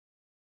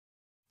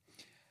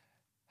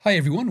Hi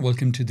everyone,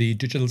 welcome to the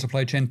Digital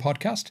Supply Chain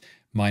Podcast.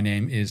 My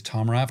name is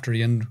Tom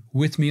Raftery, and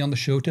with me on the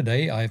show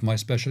today I have my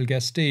special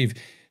guest Steve.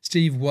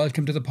 Steve,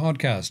 welcome to the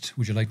podcast.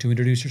 Would you like to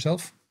introduce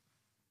yourself?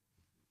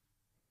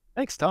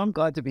 Thanks, Tom.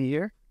 Glad to be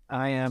here.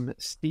 I am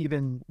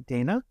Stephen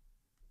Dana.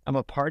 I'm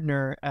a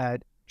partner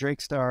at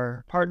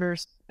Drakestar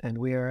Partners, and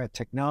we are a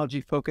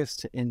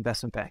technology-focused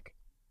investment bank.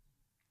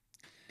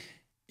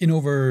 In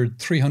over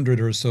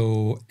 300 or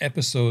so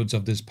episodes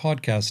of this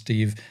podcast,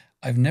 Steve,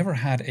 I've never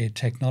had a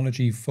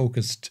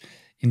technology-focused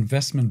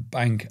investment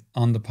bank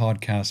on the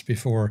podcast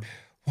before.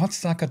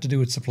 What's that got to do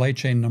with supply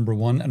chain, number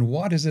one? And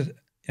what is it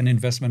an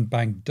investment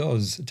bank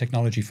does, a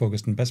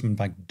technology-focused investment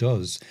bank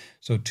does?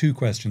 So two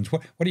questions.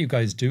 What do you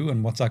guys do,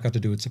 and what's that got to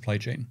do with supply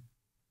chain?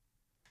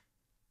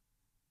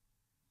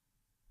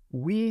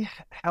 We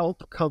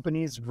help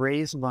companies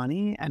raise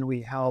money, and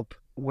we help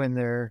when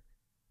they're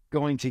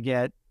going to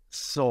get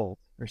sold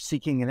or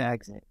seeking an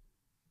exit.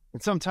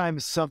 And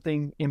sometimes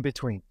something in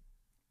between.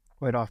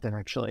 Quite often,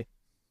 actually.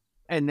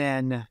 And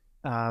then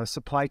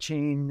supply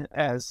chain,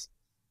 as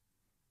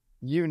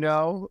you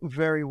know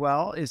very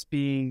well, is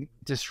being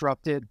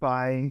disrupted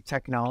by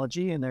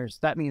technology. And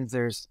that means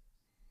there's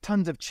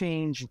tons of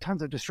change and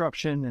tons of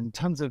disruption and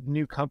tons of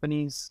new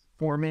companies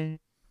forming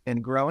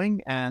and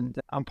growing. And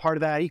I'm part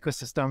of that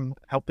ecosystem,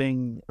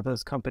 helping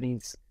those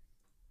companies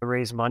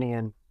raise money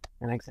and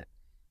exit.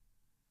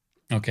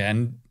 Okay,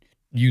 and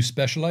you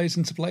specialize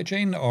in supply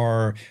chain,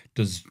 or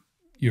does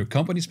your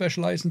company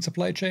specialize in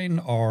supply chain,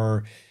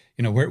 or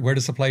where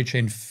does supply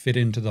chain fit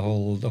into the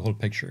whole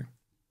picture?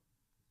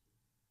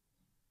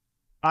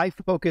 I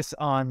focus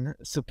on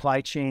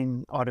supply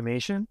chain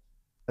automation.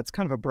 That's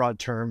kind of a broad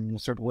term.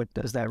 Sort of what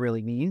does that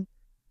really mean?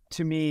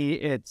 To me,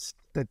 it's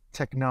the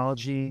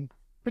technology,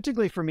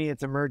 particularly for me,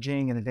 it's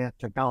emerging and advanced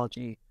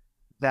technology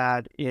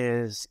that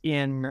is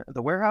in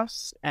the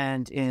warehouse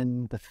and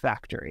in the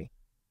factory,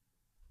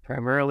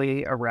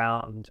 primarily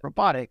around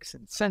robotics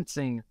and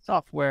sensing,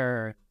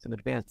 software, some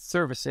advanced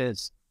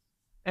services.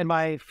 And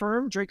my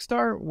firm,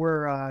 Drakestar,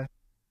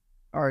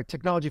 our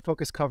technology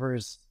focus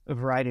covers a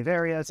variety of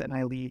areas, and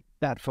I lead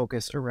that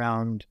focus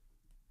around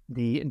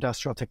the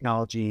industrial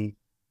technology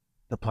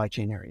supply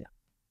chain area.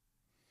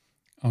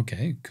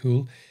 Okay,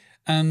 cool.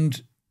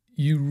 And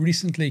you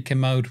recently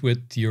came out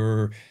with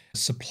your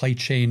supply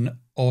chain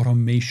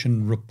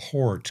automation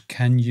report.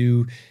 Can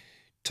you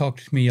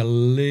talk to me a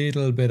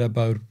little bit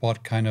about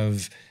what kind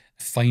of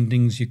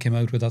findings you came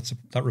out with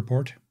that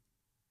report?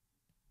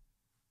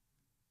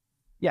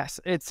 Yes,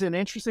 it's an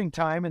interesting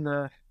time in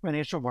the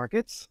financial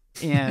markets.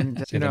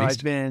 And,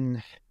 I've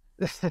been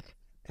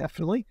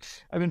definitely,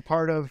 I've been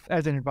part of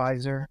as an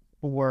advisor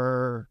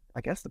for,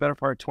 I guess, the better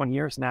part of 20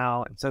 years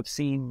now. And so I've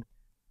seen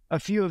a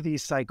few of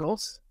these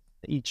cycles,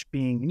 each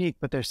being unique,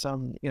 but there's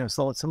some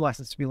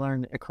lessons to be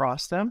learned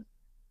across them.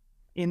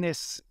 In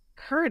this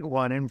current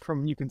one, and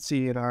you can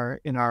see in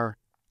our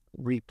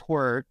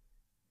report,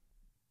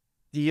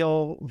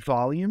 deal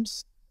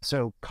volumes.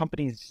 So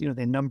companies,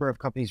 the number of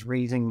companies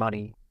raising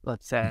money,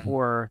 let's say,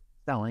 or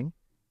selling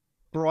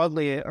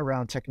broadly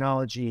around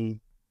technology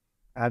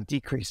have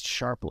decreased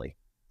sharply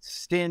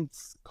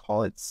since,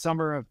 call it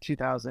summer of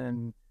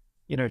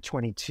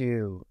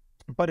 2022.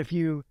 But if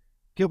you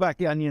peel back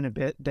the onion a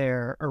bit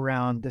there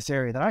around this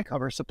area that I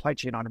cover, supply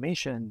chain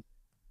automation,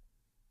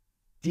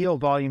 deal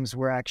volumes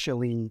were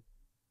actually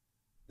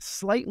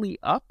slightly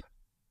up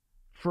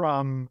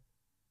from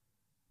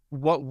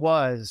what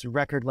was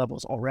record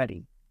levels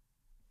already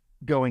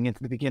going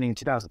into the beginning of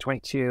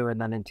 2022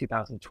 and then in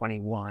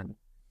 2021.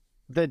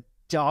 The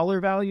dollar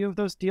value of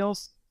those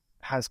deals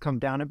has come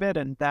down a bit,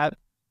 and that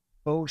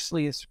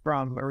mostly is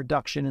from a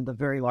reduction in the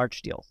very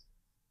large deals.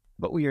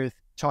 But we are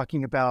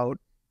talking about,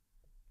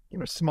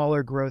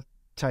 smaller growth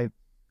type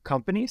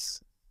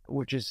companies,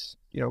 which is,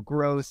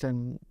 growth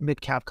and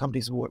mid-cap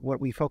companies, what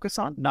we focus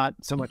on, not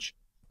so much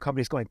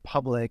companies going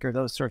public or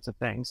those sorts of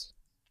things.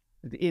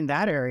 In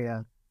that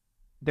area,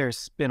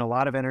 there's been a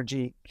lot of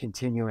energy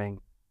continuing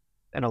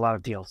and a lot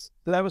of deals.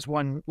 So that was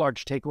one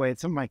large takeaway.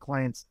 Some of my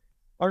clients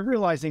are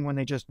realizing when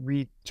they just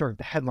read sort of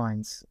the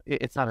headlines,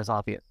 it's not as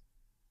obvious.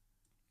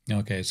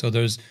 Okay, so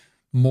there's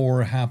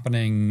more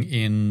happening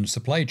in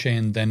supply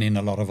chain than in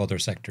a lot of other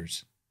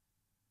sectors.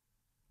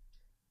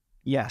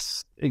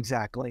 Yes,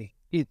 exactly.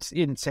 It's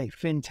in, say,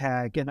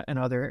 fintech and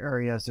other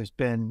areas, there's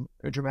been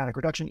a dramatic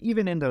reduction,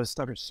 even in those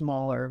sort of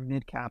smaller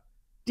mid-cap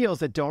deals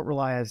that don't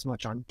rely as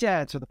much on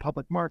debts or the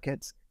public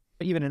markets.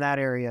 But even in that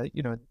area,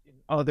 in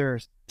other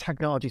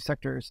technology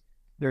sectors,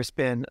 there's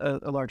been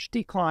a large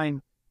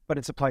decline, but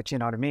in supply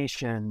chain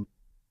automation,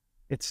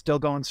 it's still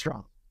going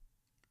strong.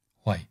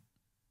 Why?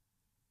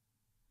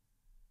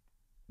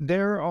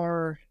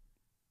 Well,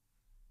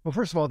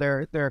 first of all,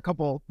 there are a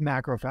couple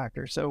macro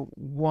factors. So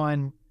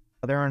one,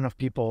 there aren't enough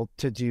people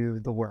to do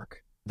the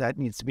work that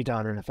needs to be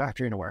done in a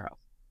factory and a warehouse.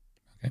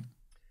 Okay.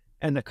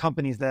 And the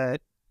companies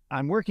that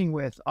I'm working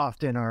with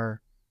often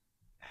are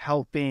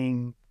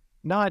helping,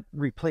 not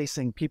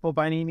replacing people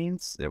by any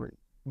means.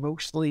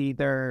 Mostly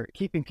they're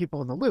keeping people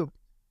in the loop,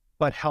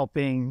 but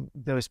helping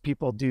those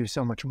people do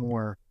so much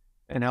more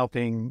and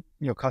helping,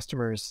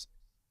 customers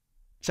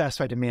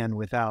satisfy demand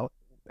without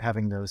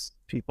having those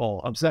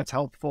people. So that's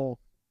helpful.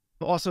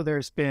 Also,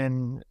 there's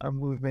been a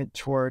movement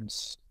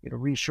towards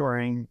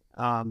reshoring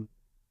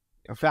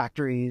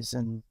factories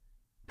and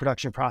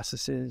production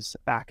processes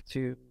back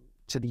to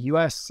the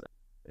U.S.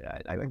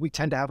 We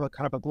tend to have a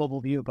kind of a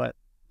global view, but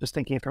just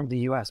thinking from the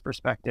U.S.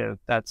 perspective,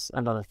 that's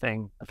another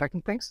thing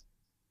affecting things.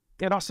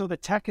 And also, the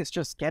tech is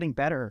just getting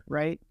better,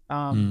 right?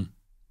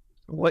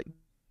 What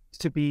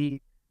used to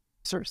be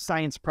sort of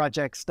science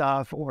project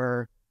stuff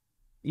or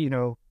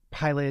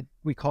pilot,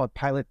 we call it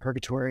pilot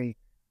purgatory.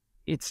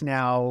 It's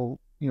now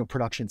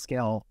production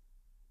scale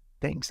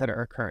things that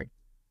are occurring.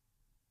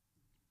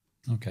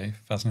 Okay,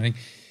 fascinating.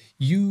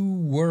 You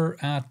were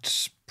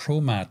at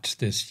ProMat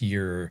this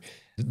year,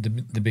 the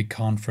big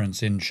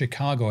conference in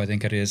Chicago, I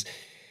think it is.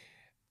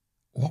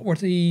 What were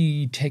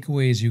the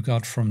takeaways you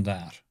got from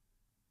that?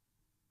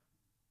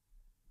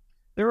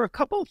 There were a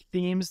couple of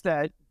themes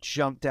that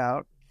jumped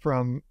out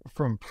from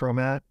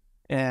ProMat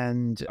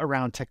and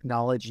around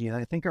technology, and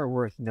I think are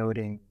worth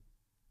noting.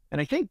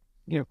 And I think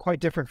quite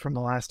different from the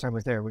last time I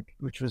was there,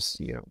 which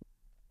was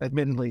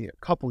admittedly a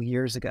couple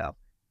years ago.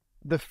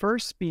 The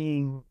first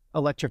being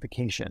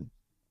electrification.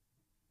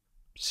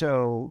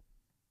 So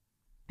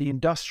a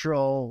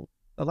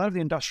lot of the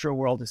industrial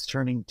world is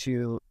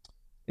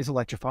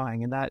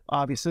electrifying, and that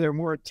obviously there are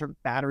more sort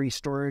of battery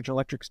storage,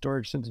 electric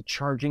storage systems, and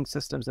charging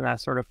systems and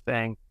that sort of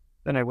thing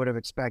than I would have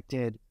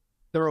expected.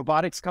 The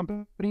robotics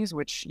companies,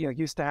 which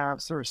used to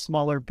have sort of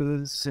smaller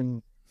booths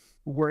and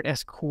weren't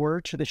as core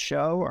to the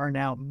show, are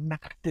now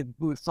massive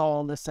booths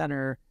all in the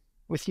center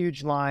with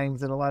huge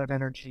lines and a lot of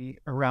energy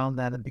around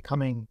that and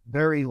becoming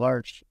very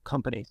large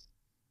companies.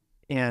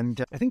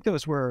 And I think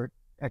those were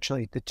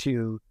actually the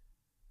two,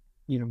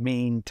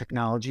 main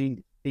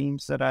technology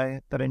themes that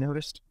I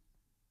noticed.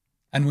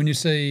 And when you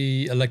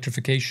say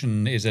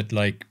electrification, is it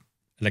like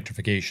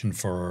electrification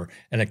for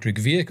electric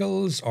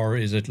vehicles, or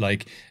is it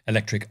like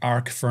electric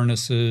arc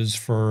furnaces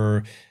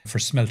for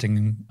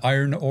smelting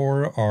iron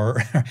ore,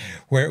 or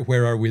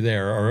where are we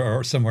there,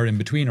 or somewhere in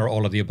between, or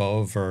all of the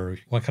above, or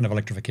what kind of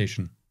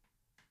electrification?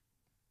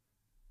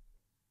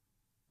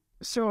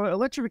 So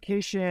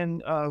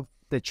electrification of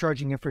the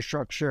charging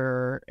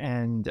infrastructure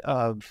and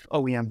of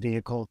OEM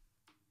vehicles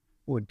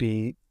would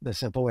be the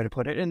simple way to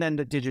put it. And then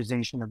the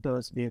digitization of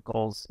those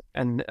vehicles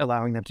and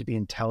allowing them to be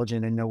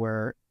intelligent and know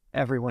where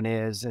everyone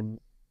is and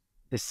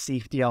the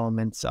safety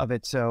elements of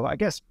it. So I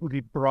guess would be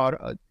broad,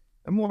 a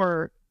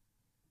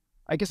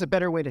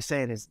better way to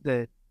say it is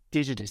the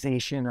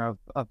digitization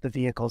of the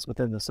vehicles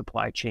within the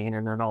supply chain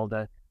and then all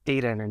the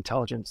data and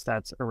intelligence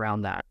that's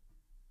around that.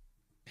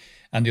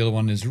 And the other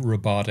one is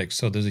robotics.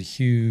 So there's a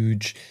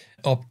huge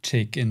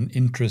uptick in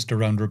interest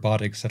around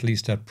robotics, at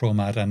least at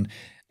ProMat. And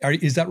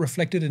is that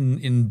reflected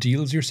in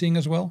deals you're seeing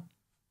as well?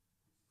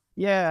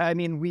 Yeah, I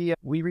mean, we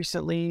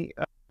recently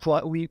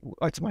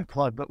it's my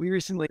plug, but we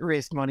recently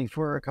raised money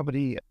for a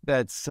company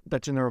that's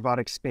in the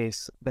robotics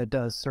space that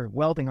does sort of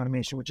welding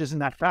automation, which is in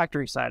that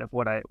factory side of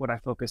what I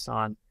focus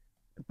on,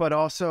 but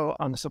also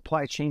on the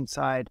supply chain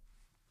side.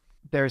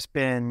 There's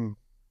been,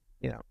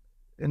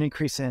 an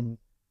increase in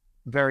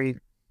very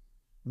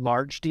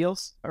large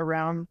deals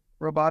around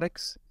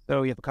robotics.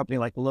 So you have a company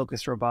like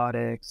Locus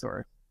Robotics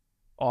or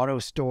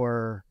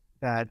AutoStore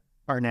that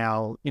are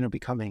now,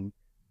 becoming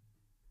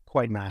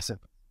quite massive.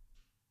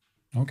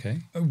 Okay.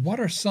 What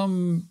are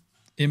some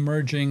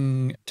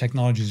emerging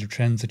technologies or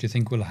trends that you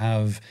think will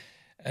have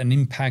an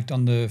impact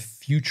on the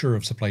future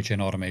of supply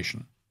chain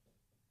automation?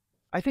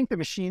 I think the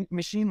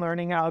machine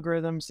learning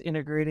algorithms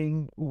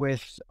integrating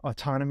with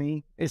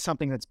autonomy is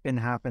something that's been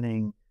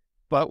happening,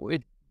 but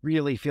it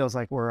really feels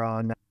like we're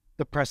on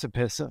the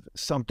precipice of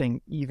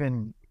something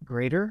even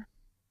greater.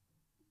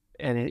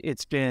 And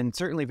it's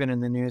certainly been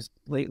in the news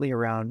lately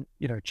around,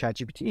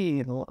 ChatGPT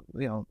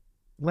and,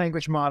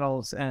 language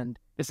models. And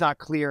it's not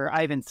clear.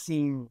 I haven't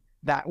seen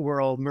that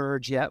world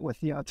merge yet with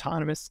the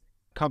autonomous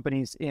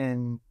companies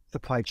in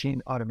supply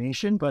chain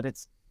automation, but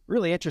it's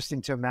really interesting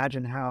to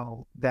imagine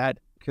how that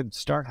could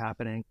start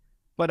happening.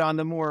 But on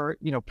the more,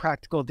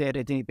 practical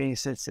day-to-day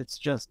basis, it's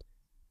just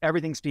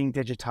everything's being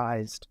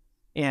digitized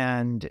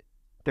and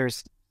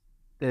there's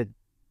the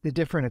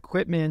different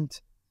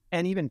equipment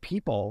and even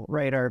people,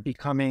 right, are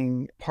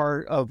becoming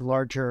part of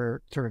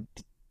larger sort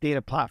of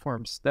data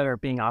platforms that are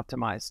being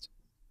optimized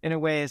in a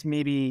way as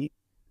maybe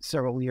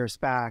several years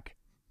back,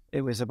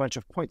 it was a bunch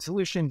of point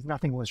solutions.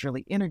 Nothing was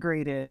really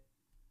integrated.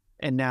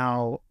 And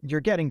now you're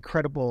getting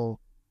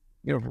credible,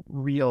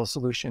 real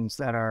solutions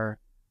that are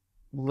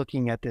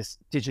looking at this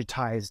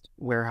digitized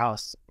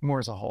warehouse more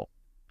as a whole,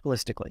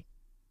 holistically.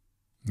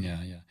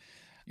 Yeah.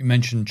 You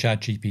mentioned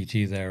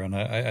ChatGPT there, and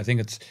I think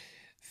it's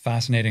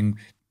fascinating.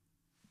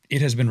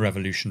 It has been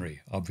revolutionary,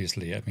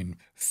 obviously. I mean,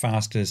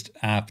 fastest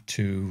app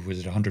to, was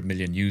it 100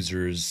 million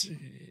users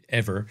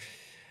ever?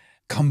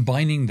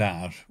 Combining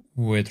that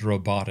with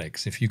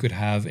robotics, if you could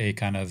have a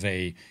kind of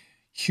a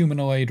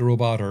humanoid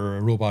robot or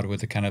a robot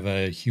with a kind of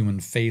a human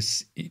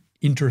face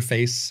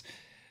interface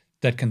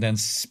that can then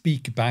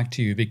speak back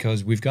to you,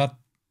 because we've got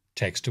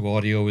text to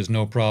audio is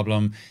no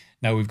problem.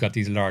 Now we've got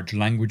these large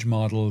language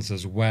models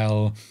as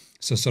well.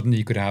 So suddenly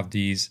you could have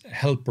these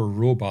helper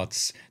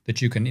robots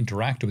that you can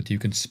interact with. You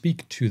can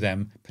speak to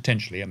them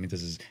potentially. I mean,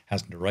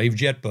 hasn't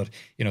arrived yet, but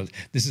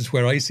this is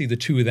where I see the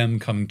two of them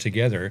coming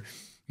together.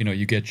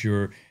 You get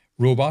your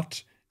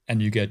robot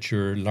and you get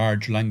your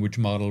large language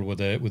model with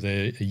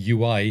a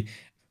UI.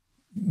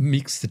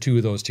 Mix the two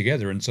of those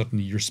together, and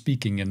suddenly you're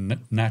speaking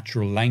in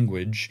natural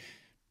language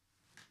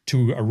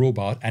to a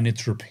robot, and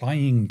it's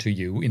replying to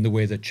you in the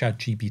way that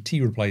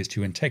ChatGPT replies to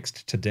you in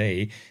text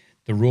today.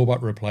 The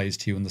robot replies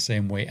to you in the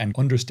same way and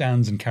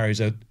understands and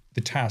carries out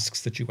the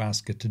tasks that you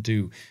ask it to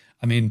do.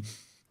 I mean,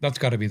 that's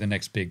got to be the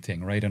next big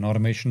thing, right? In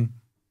automation.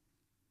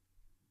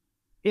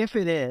 If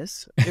it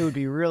is, it would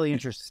be really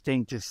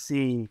interesting to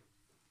see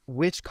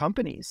which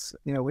companies,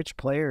 which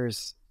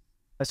players.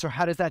 So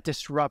how does that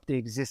disrupt the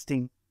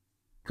existing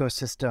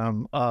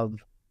ecosystem of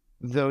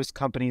those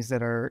companies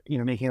that are,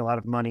 making a lot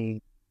of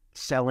money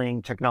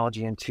selling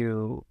technology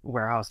into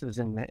warehouses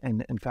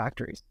and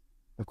factories?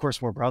 Of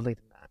course, more broadly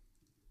than that,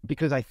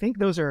 because I think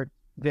those are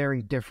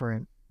very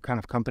different kind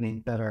of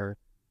companies that are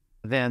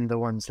than the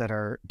ones that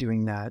are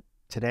doing that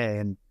today.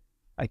 And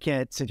I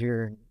can't sit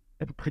here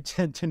and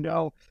pretend to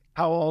know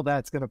how all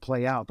that's going to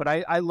play out. But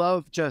I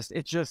love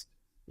it just,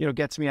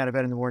 gets me out of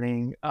bed in the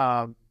morning,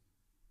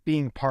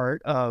 being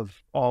part of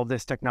all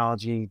this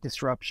technology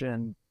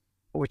disruption,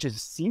 which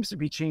seems to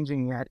be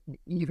changing at an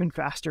even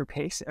faster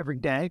pace every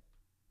day.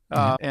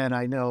 And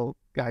I know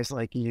guys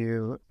like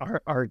you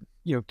are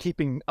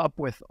keeping up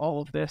with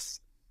all of this,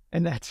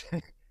 and that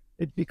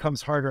it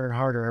becomes harder and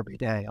harder every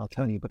day, I'll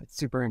tell you, but it's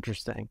super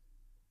interesting.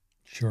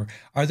 Sure.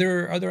 Are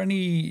there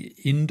any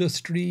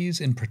industries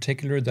in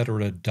particular that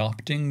are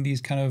adopting these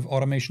kind of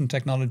automation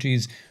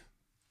technologies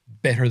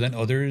better than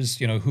others?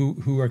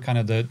 Who are kind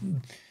of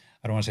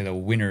I don't want to say the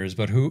winners,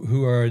 but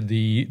who are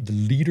the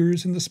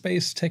leaders in the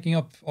space taking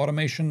up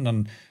automation,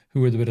 and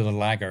who are the bit of the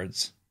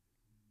laggards?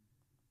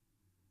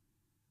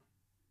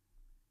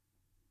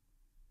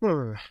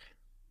 One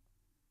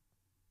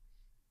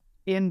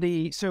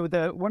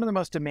of the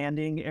most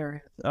demanding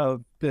areas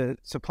of the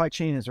supply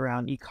chain is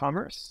around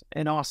e-commerce,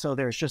 and also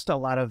there's just a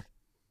lot of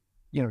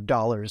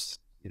dollars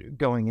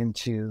going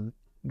into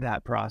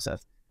that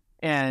process,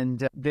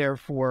 and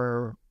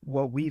therefore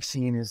what we've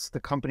seen is the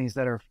companies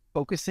that are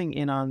focusing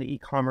in on the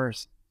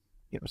e-commerce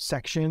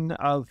section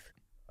of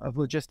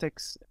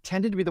logistics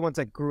tended to be the ones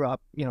that grew up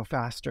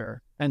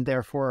faster, and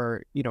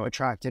therefore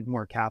attracted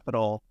more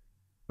capital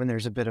when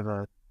there's a bit of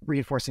a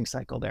reinforcing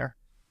cycle there.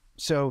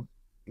 So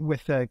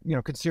with the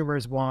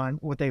consumers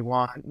want what they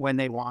want when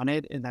they want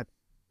it, and that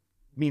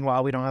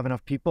meanwhile we don't have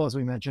enough people, as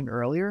we mentioned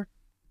earlier.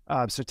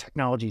 So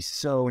technology is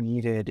so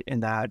needed in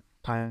that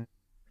kind of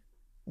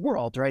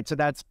world, right? So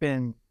that's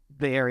been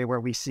the area where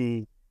we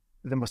see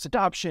the most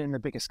adoption, the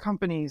biggest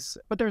companies.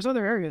 But there's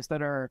other areas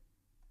that are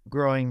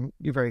growing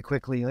very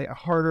quickly, like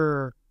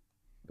harder,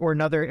 or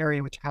another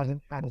area which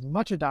hasn't had as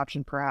much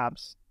adoption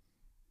perhaps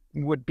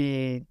would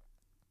be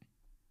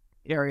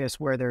areas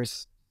where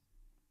there's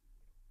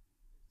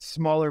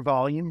smaller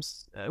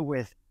volumes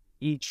with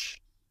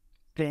each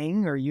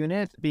thing or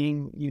unit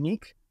being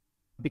unique,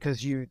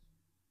 because you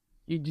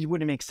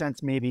wouldn't make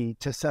sense maybe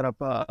to set up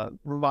a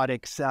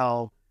robotic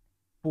cell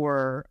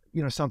for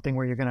something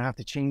where you're going to have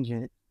to change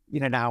it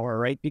in an hour,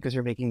 right? Because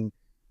you're making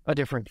a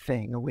different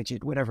thing, a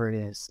widget, whatever it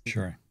is.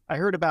 Sure. I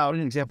heard about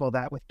an example of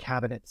that with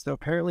cabinets. So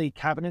apparently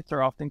cabinets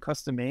are often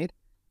custom made.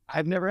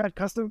 I've never had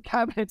custom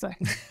cabinets. I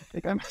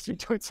think I must be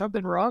doing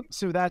something wrong.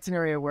 So that's an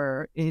area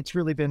where it's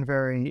really been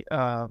very,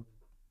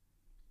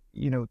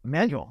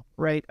 manual,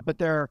 right? But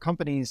there are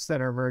companies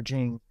that are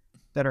emerging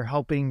that are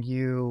helping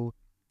you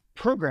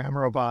program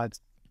robots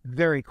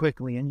very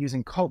quickly and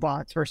using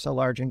cobots versus a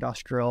large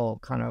industrial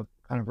kind of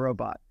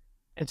robot.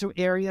 And so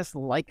areas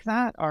like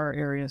that are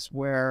areas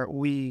where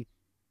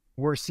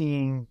we're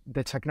seeing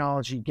the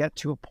technology get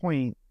to a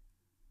point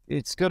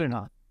it's good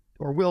enough,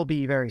 or will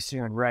be very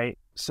soon, right?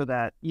 So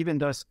that even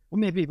those,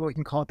 maybe we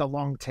can call it the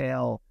long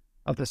tail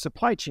of the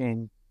supply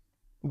chain,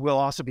 will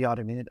also be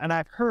automated. And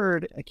I've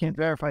heard, I can't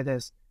verify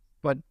this,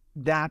 but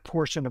that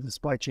portion of the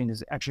supply chain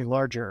is actually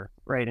larger,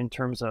 right? In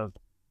terms of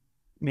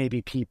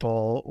maybe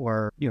people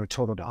or,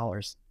 total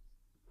dollars.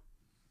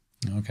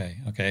 Okay.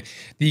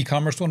 The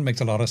e-commerce one makes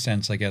a lot of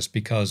sense, I guess,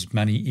 because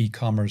many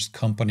e-commerce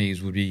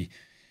companies would be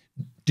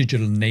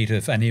digital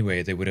native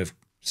anyway. They would have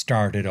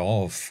started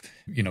off,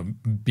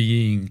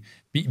 being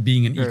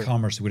in Sure.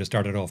 e-commerce, they would have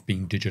started off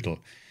being digital.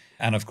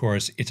 And of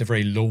course, it's a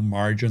very low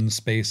margin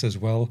space as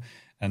well.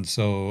 And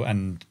so,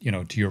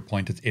 to your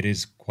point, it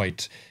is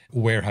quite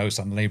warehouse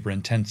and labor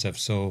intensive.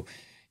 So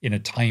in a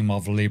time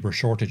of labor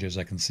shortages,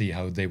 I can see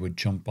how they would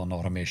jump on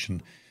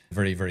automation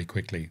very, very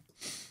quickly.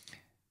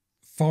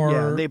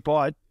 They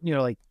bought,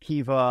 like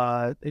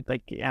Kiva,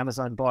 like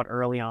Amazon bought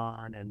early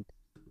on, and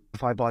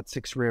if I bought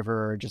Six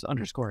River, just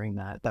underscoring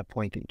that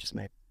point that you just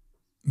made.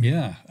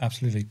 Yeah,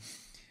 absolutely.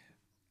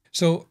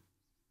 So,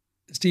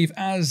 Steve,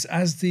 as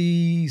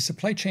the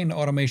supply chain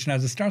automation,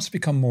 as it starts to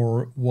become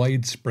more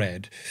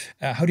widespread,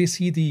 how do you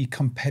see the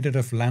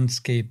competitive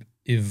landscape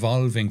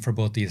evolving for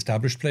both the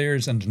established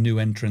players and new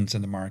entrants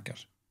in the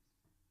market?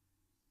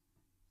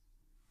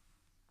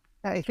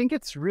 I think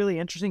it's really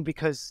interesting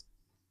because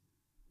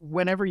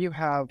whenever you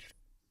have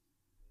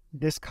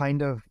this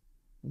kind of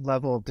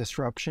level of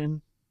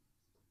disruption,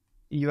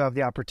 you have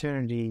the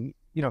opportunity,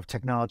 of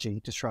technology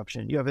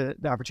disruption. You have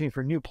the opportunity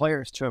for new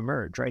players to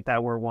emerge, right?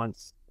 That were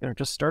once,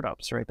 just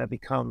startups, right? That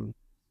become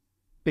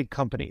big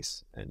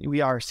companies. And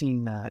we are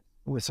seeing that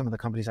with some of the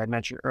companies I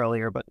mentioned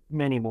earlier, but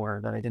many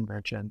more that I didn't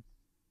mention.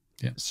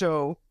 Yeah.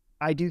 So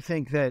I do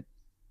think that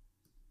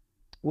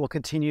we'll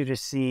continue to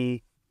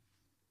see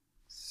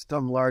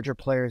some larger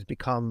players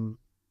become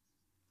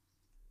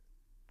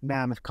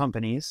mammoth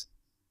companies.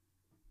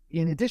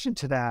 In addition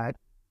to that,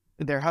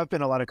 there have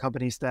been a lot of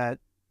companies that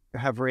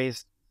have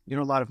raised, a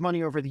lot of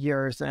money over the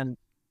years and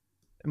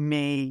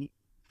may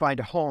find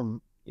a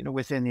home,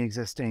 within the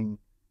existing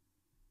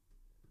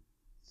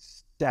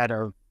set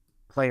of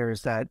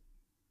players that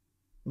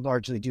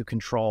largely do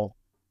control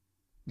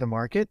the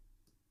market.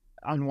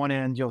 On one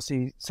end, you'll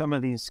see some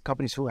of these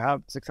companies who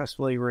have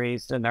successfully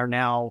raised and are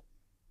now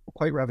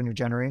quite revenue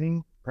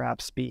generating,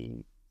 perhaps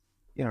be,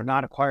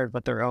 not acquired,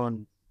 but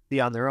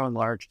beyond their own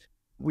large.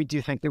 We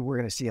do think that we're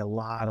going to see a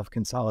lot of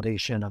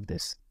consolidation of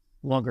this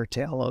longer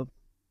tail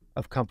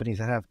of companies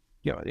that have,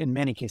 in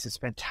many cases,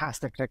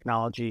 fantastic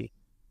technology,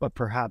 but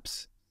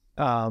perhaps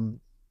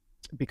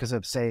because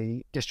of,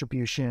 say,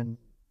 distribution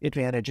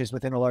advantages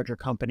within a larger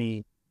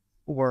company,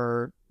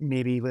 or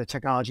maybe with a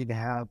technology they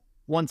have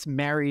once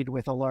married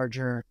with a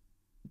larger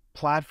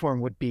platform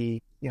would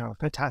be, a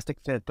fantastic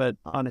fit, but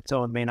on its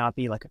own may not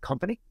be like a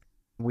company.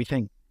 We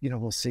think,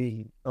 we'll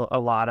see a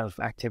lot of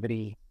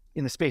activity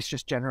in the space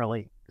just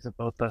generally because of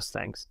both those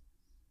things.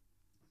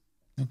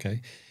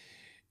 Okay.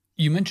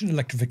 You mentioned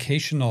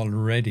electrification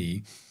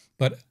already,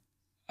 but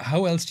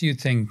how else do you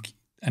think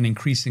an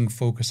increasing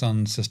focus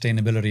on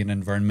sustainability and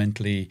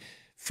environmentally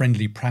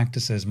friendly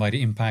practices might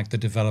impact the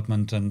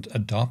development and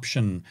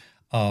adoption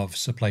of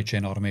supply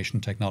chain automation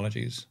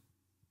technologies?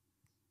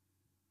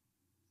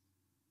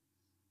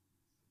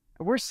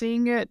 We're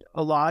seeing it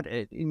a lot,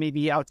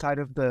 maybe outside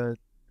of the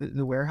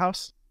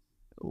warehouse,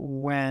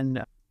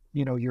 when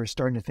you're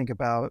starting to think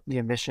about the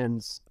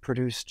emissions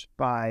produced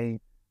by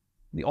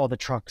all the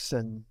trucks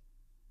and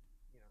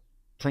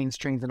planes,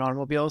 trains, and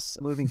automobiles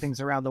moving things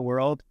around the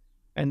world.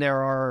 And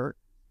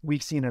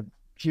we've seen a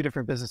few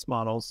different business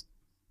models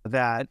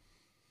that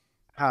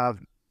have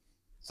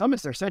some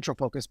as their central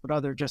focus, but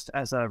other just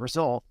as a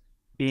result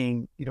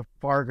being,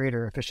 far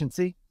greater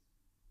efficiency.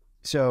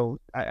 So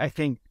I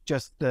think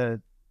just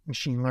the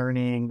machine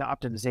learning, the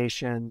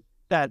optimization,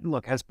 that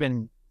has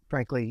been,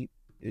 frankly,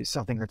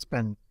 something that's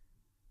been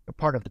a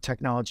part of the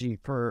technology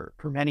for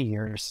many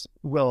years,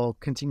 will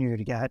continue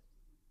to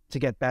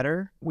get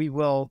better. We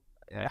will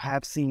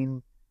have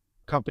seen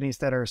companies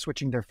that are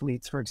switching their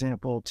fleets, for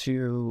example,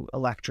 to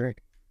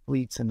electric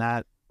fleets, and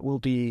that will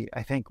be,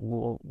 I think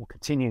we'll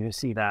continue to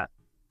see that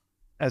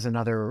as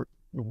another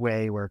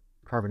way where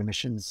carbon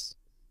emissions,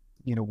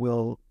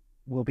 will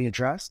be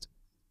addressed.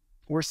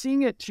 We're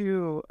seeing it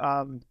too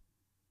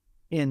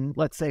in,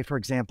 let's say, for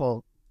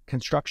example,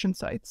 construction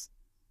sites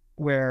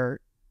where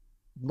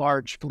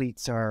large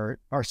fleets are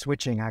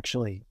switching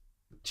actually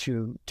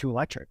to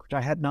electric, which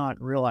I had not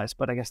realized,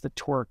 but I guess the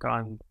torque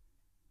on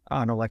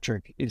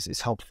electric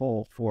is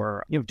helpful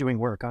for, doing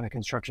work on a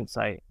construction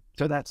site.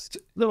 So that's a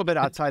little bit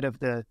outside of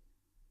the,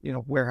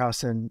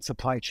 warehouse and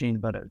supply chain,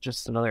 but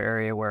just another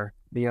area where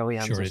the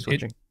OEMs are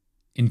switching.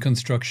 In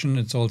construction,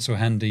 it's also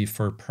handy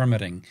for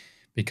permitting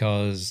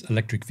because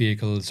electric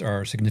vehicles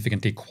are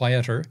significantly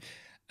quieter,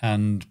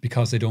 and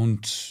because they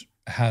don't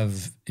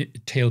have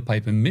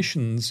tailpipe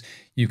emissions,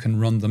 you can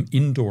run them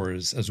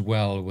indoors as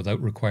well without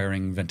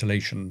requiring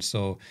ventilation.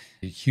 So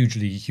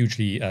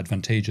hugely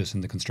advantageous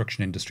in the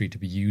construction industry to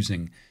be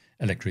using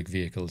electric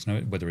vehicles, now,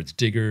 whether it's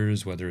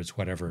diggers, whether it's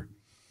whatever.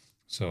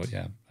 So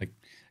yeah, I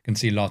can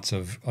see lots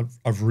of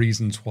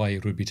reasons why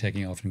it would be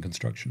taking off in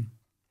construction.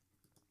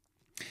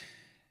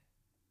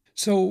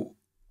 So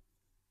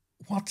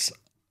what's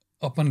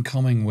up and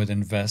coming with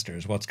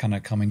investors? What's kind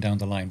of coming down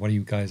the line? What are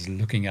you guys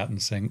looking at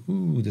and saying,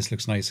 ooh, this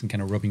looks nice, and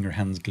kind of rubbing your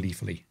hands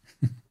gleefully?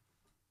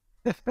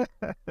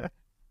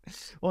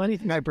 Well,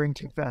 anything I bring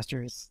to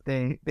investors,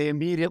 they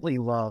immediately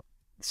love.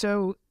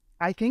 So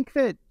I think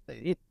that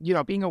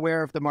being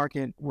aware of the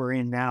market we're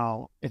in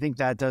now, I think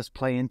that does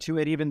play into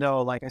it, even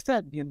though, like I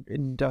said, in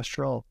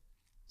industrial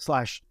 /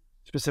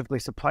 specifically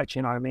supply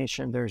chain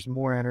automation, there's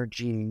more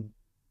energy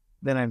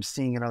than I'm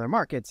seeing in other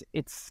markets.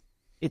 It's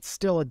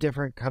still a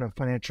different kind of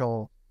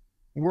financial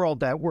world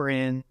that we're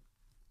in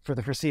for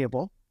the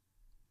foreseeable.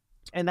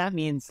 And that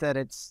means that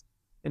it's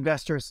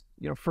investors,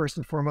 first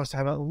and foremost,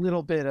 have a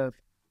little bit of,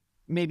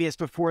 maybe it's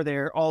before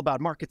they're all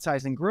about market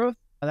size and growth.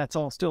 That's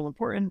all still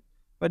important.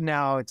 But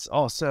now it's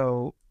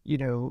also,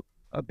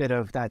 a bit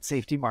of that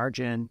safety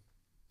margin.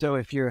 So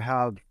if you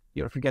have,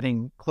 if you're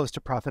getting close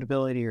to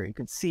profitability or you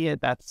can see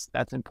it, that's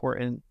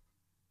important.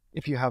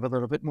 If you have a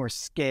little bit more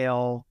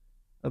scale,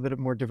 a bit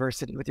more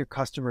diversity with your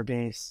customer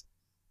base,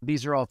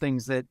 these are all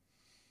things that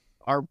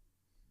are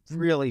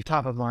really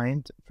top of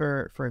mind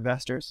for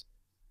investors.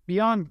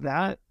 Beyond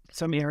that,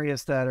 some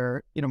areas that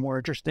are, more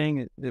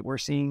interesting that we're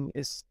seeing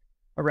is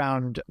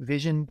around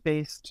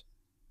vision-based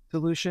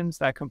solutions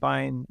that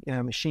combine,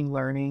 machine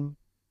learning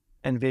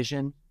and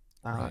vision.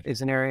 Right.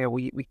 Is an area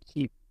we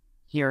keep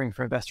hearing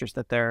from investors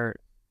that they're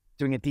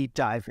doing a deep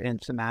dive in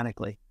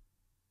thematically.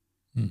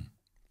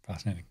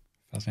 Fascinating.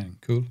 Fascinating.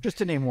 Cool. Just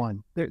to name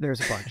one,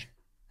 there's a bunch.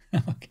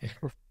 Okay.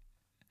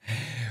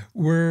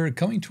 We're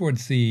coming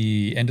towards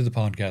the end of the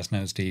podcast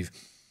now, Steve.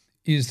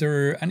 Is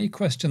there any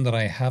question that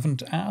I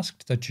haven't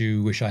asked that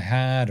you wish I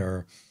had,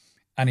 or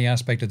any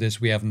aspect of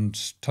this we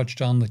haven't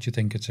touched on that you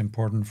think it's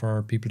important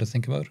for people to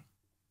think about?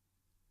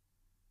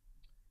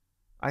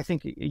 I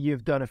think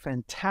you've done a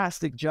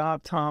fantastic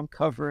job, Tom,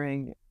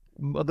 covering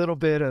a little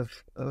bit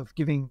of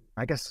giving,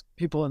 I guess,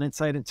 people an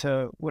insight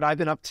into what I've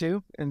been up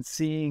to and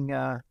seeing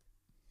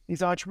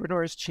these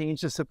entrepreneurs change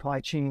the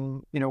supply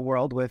chain,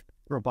 world with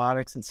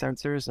robotics and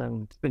sensors.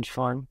 And it's been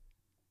fun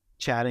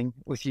chatting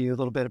with you a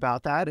little bit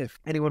about that. If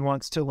anyone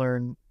wants to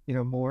learn,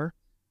 more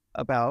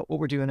about what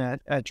we're doing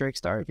at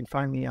Drakestar, you can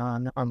find me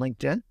on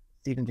LinkedIn,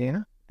 Stephen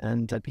Dana,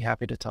 and I'd be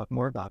happy to talk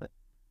more about it.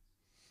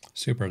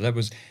 Super. That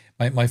was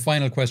my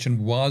final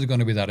question was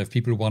going to be that if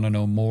people want to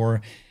know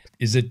more,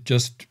 is it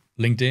just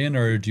LinkedIn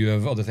or do you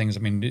have other things? I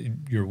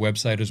mean, your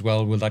website as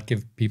well, will that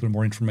give people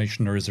more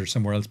information or is there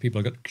somewhere else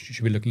people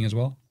should be looking as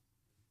well?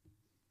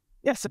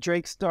 Yes, at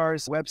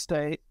Drakestar's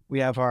website, we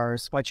have our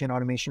supply chain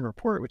automation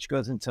report, which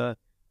goes into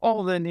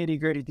all the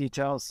nitty-gritty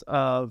details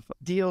of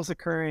deals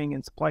occurring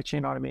in supply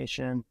chain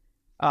automation,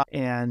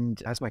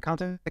 and has my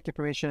contact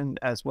information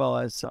as well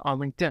as on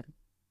LinkedIn.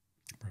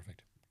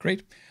 Perfect.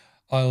 Great.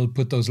 I'll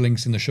put those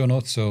links in the show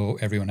notes so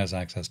everyone has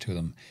access to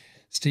them.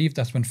 Steve,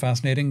 that's been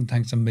fascinating.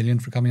 Thanks a million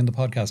for coming on the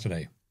podcast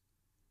today.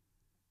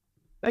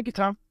 Thank you,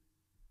 Tom.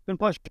 It's been a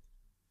pleasure.